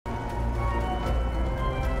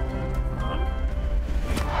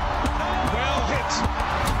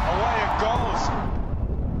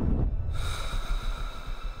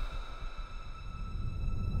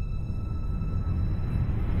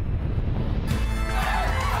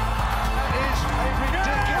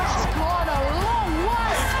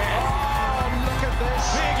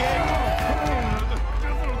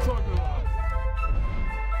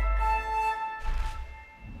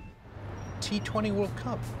T20 World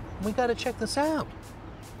Cup. We got to check this out.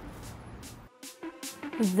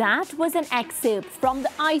 That was an excerpt from the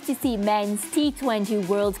ICC Men's T20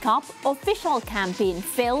 World Cup official campaign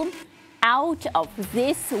film, Out of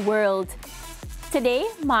This World. Today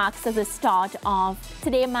marks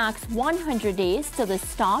 100 days to the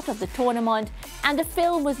start of the tournament, and the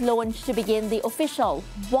film was launched to begin the official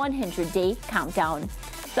 100-day countdown.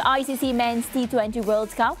 The ICC Men's T20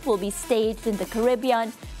 World Cup will be staged in the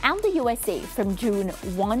Caribbean and the USA from June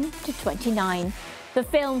 1 to 29. The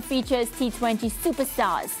film features T20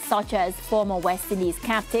 superstars such as former West Indies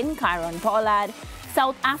captain Kieron Pollard,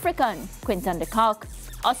 South African Quinton de Kock,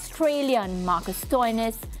 Australian Marcus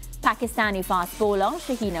Stoinis, Pakistani fast bowler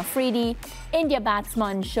Shaheen Afridi, India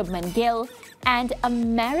batsman Shubman Gill, and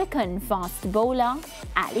American fast bowler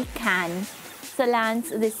Ali Khan. So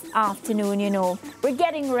Lance, this afternoon, we're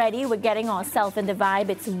getting ready, we're getting ourselves in the vibe.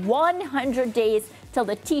 It's 100 days till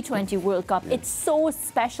the T20 World Cup. It's so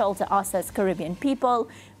special to us as Caribbean people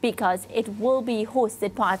because it will be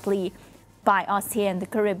hosted partly by us here in the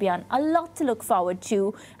Caribbean. A lot to look forward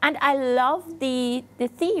to. And I love the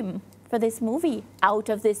theme for this movie, Out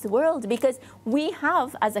of This World, because we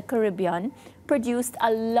have, as a Caribbean, produced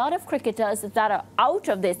a lot of cricketers that are out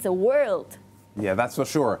of this world. Yeah, that's for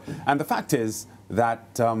sure. And the fact is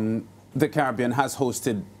that the Caribbean has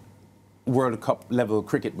hosted World Cup level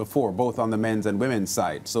cricket before, both on the men's and women's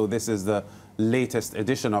side. So this is the latest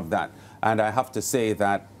edition of that. And I have to say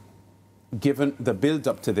that given the build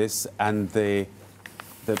up to this and the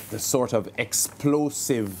sort of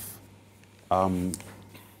explosive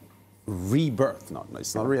rebirth,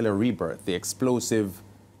 it's not really a rebirth, the explosive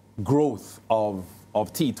growth of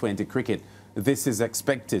T20 cricket, this is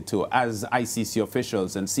expected to, as ICC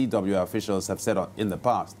officials and CW officials have said in the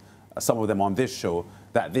past, some of them on this show,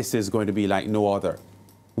 that this is going to be like no other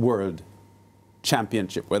world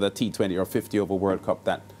championship, whether T20 or 50 over World Cup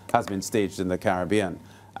that has been staged in the Caribbean.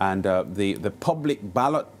 And the public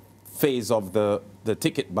ballot phase of the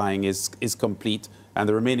ticket buying is complete, and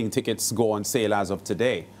the remaining tickets go on sale as of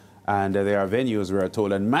today. And there are venues, we are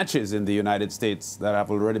told, and matches in the United States that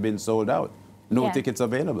have already been sold out. No tickets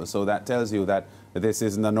available. So that tells you that this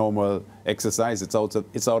isn't a normal exercise. It's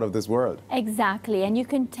out of this world. Exactly. And you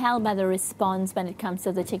can tell by the response when it comes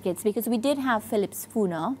to the tickets, because we did have Philip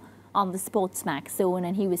Spooner on the SportsMax zone,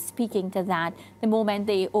 and he was speaking to that. The moment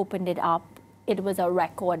they opened it up, it was a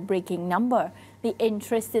record-breaking number. The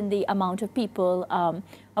interest in the amount of people,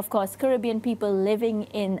 of course, Caribbean people living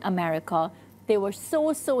in America, they were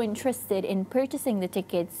so interested in purchasing the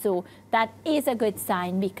tickets. So that is a good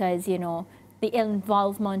sign because, the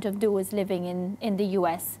involvement of those living in the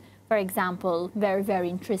US, for example, very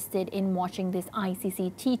interested in watching this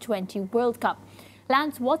ICC T20 World Cup.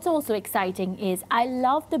 Lance, what's also exciting is I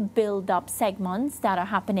love the build-up segments that are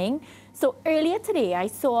happening. So earlier today, I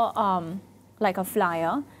saw like a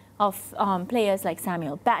flyer of players like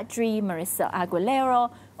Samuel Battery, Marissa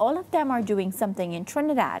Aguilera. All of them are doing something in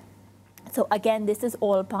Trinidad. So again, this is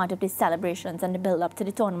all part of the celebrations and the build-up to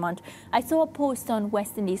the tournament. I saw a post on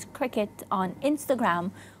West Indies Cricket on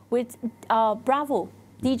Instagram with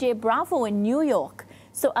DJ Bravo in New York.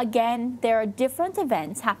 So again, there are different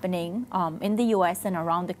events happening in the US and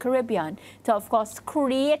around the Caribbean to, of course,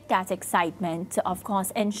 create that excitement, to, of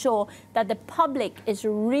course, ensure that the public is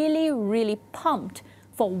really pumped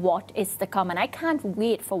for what is to come. And I can't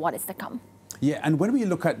wait for what is to come. Yeah, and when we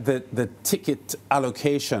look at the ticket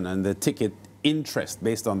allocation and the ticket interest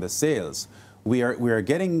based on the sales, we are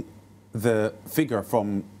getting the figure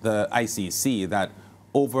from the ICC that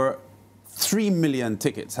over 3 million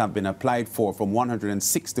tickets have been applied for from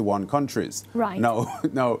 161 countries. Right.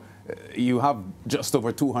 Now, you have just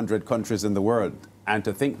over 200 countries in the world, and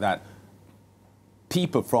to think that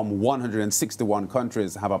people from 161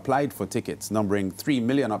 countries have applied for tickets, numbering 3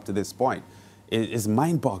 million up to this point, is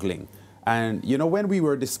mind-boggling. And, when we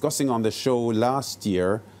were discussing on the show last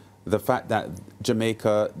year, the fact that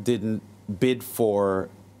Jamaica didn't bid for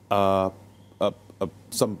some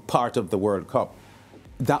part of the World Cup,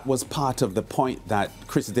 that was part of the point that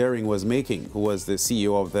Chris Daring was making, who was the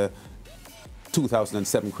CEO of the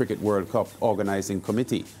 2007 Cricket World Cup Organizing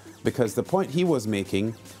Committee. Because the point he was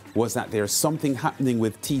making was that there's something happening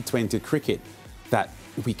with T20 cricket that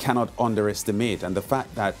we cannot underestimate. And the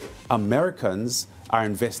fact that Americans are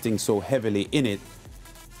investing so heavily in it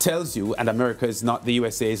tells you, and America is not, the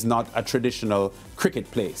USA is not a traditional cricket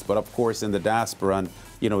place, but of course in the diaspora, and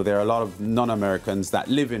there are a lot of non-Americans that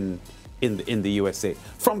live in the USA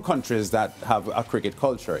from countries that have a cricket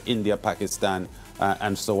culture, India, Pakistan,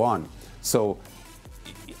 and so on. So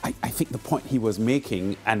I think the point he was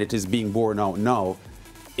making, and it is being borne out now,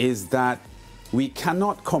 is that we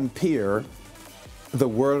cannot compare the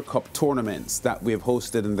World Cup tournaments that we've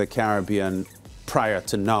hosted in the Caribbean prior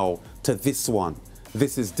to now to this one.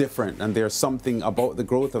 This is different, and there's something about the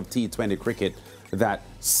growth of T20 cricket that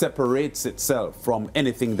separates itself from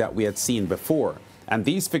anything that we had seen before. And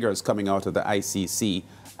these figures coming out of the ICC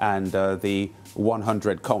and the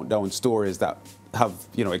 100 countdown stories that have,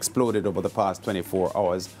 exploded over the past 24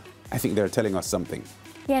 hours, I think they're telling us something.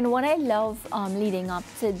 Yeah, and what I love leading up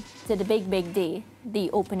to the big day, the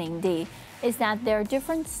opening day, is that there are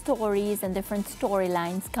different stories and different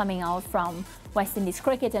storylines coming out from West Indies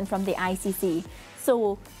cricket and from the ICC.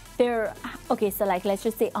 So let's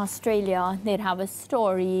just say Australia, they'd have a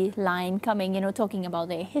storyline coming, talking about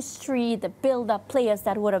their history, the build-up, players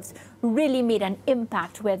that would have really made an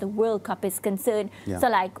impact where the World Cup is concerned. Yeah. So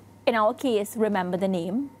like, in our case, Remember the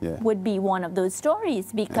Name would be one of those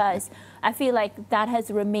stories, because I feel like that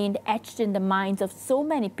has remained etched in the minds of so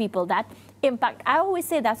many people. That impact, I always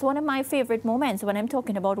say that's one of my favorite moments when I'm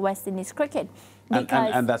talking about West Indies cricket.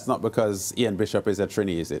 And that's not because Ian Bishop is at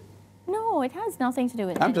Trini, is it? No, it has nothing to do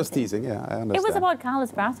with it. I'm just teasing, yeah, I understand. It was about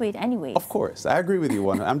Carlos Brathwaite anyway. Of course, I agree with you,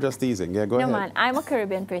 Juan. I'm just teasing. Yeah, go ahead. No, man, I'm a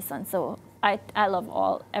Caribbean person, so I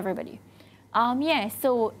love everybody.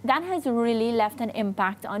 So that has really left an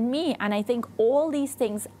impact on me, and I think all these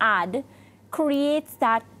things creates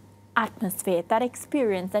that atmosphere, that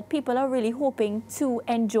experience that people are really hoping to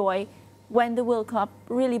enjoy when the World Cup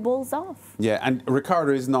really bowls off. Yeah, and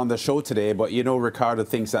Ricardo isn't on the show today, but Ricardo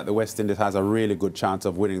thinks that the West Indies has a really good chance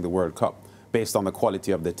of winning the World Cup based on the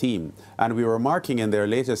quality of the team. And we were marking in their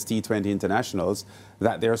latest T20 internationals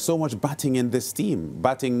that there's so much batting in this team,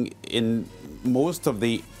 batting in most of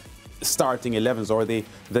the starting 11s, or the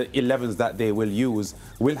 11s that they will use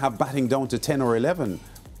will have batting down to 10 or 11.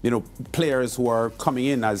 Players who are coming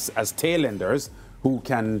in as tail-enders who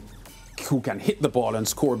can hit the ball and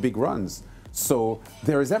score big runs. So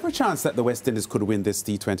there is every chance that the West Indies could win this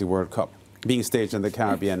T20 World Cup being staged in the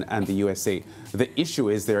Caribbean and the USA. The issue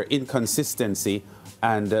is their inconsistency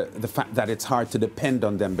and the fact that it's hard to depend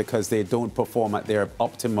on them because they don't perform at their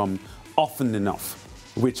optimum often enough,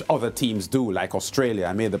 which other teams do, like Australia.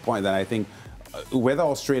 I made the point that I think whether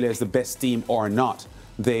Australia is the best team or not,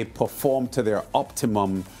 they perform to their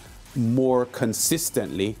optimum more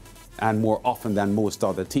consistently and more often than most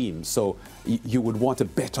other teams. So you would want to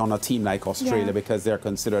bet on a team like Australia because they're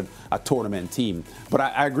considered a tournament team. But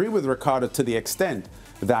I agree with Ricardo to the extent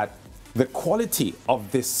that the quality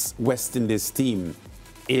of this West Indies team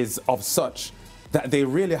is of such that they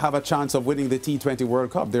really have a chance of winning the T20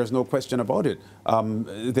 World Cup. There's no question about it.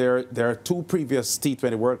 There are two previous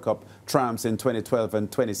T20 World Cup triumphs in 2012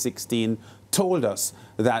 and 2016 told us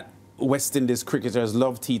that West Indies cricketers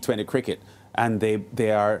love T20 cricket, and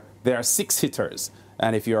they are six hitters.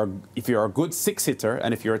 And if you're a good six hitter,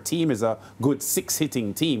 and if your team is a good six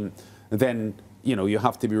hitting team, then you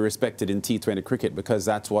have to be respected in T20 cricket, because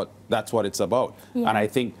that's what it's about. Yeah. And I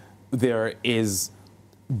think there is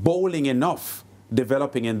bowling enough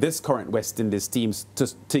developing in this current West Indies team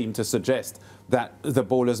to suggest that the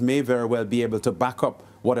bowlers may very well be able to back up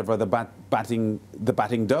whatever the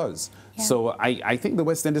batting does. Yeah. So I think the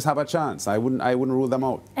West Indies have a chance. I wouldn't rule them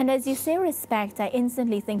out. And as you say respect, I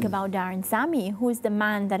instantly think about Darren Sammy, who's the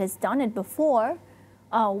man that has done it before,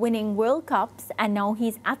 winning World Cups, and now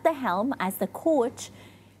he's at the helm as the coach.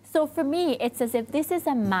 So for me, it's as if this is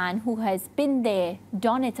a man who has been there,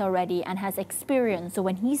 done it already, and has experience. So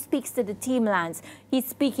when he speaks to the team lads, he's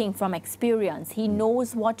speaking from experience. He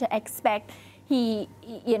knows what to expect. He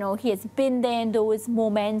has been there in those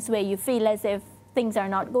moments where you feel as if things are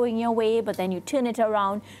not going your way, but then you turn it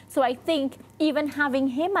around. So I think even having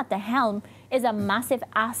him at the helm is a massive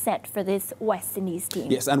asset for this West Indies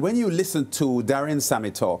team. Yes, and when you listen to Darren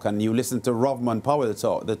Sammy talk and you listen to Rovman Powell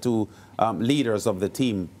talk, the two leaders of the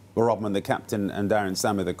team, Rovman the captain and Darren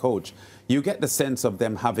Sammy the coach, you get the sense of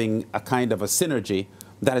them having a kind of a synergy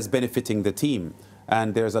that is benefiting the team.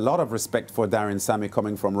 And there's a lot of respect for Darren Sammy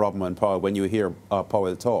coming from Rovman Powell when you hear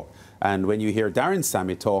Powell talk. And when you hear Darren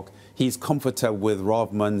Sammy talk, he's comfortable with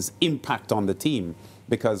Rovman's impact on the team,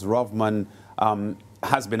 because Rovman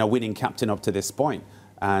has been a winning captain up to this point.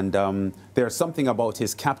 And there's something about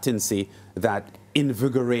his captaincy that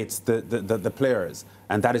invigorates the players,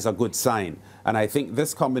 and that is a good sign. And I think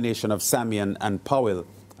this combination of Sammy and Powell,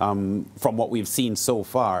 from what we've seen so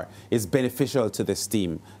far, is beneficial to this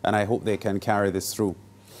team, and I hope they can carry this through.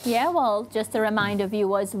 Yeah, well, just a reminder,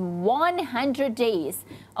 viewers, 100 days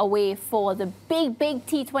away for the big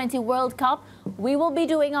T20 World Cup. We will be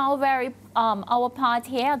doing our part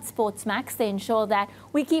here at SportsMax to ensure that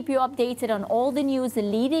we keep you updated on all the news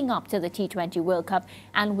leading up to the T20 World Cup,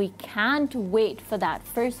 and we can't wait for that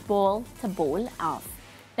first ball to bowl off.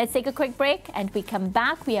 Let's take a quick break, and we come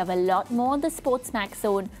back. We have a lot more on the SportsMax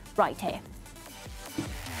zone right here.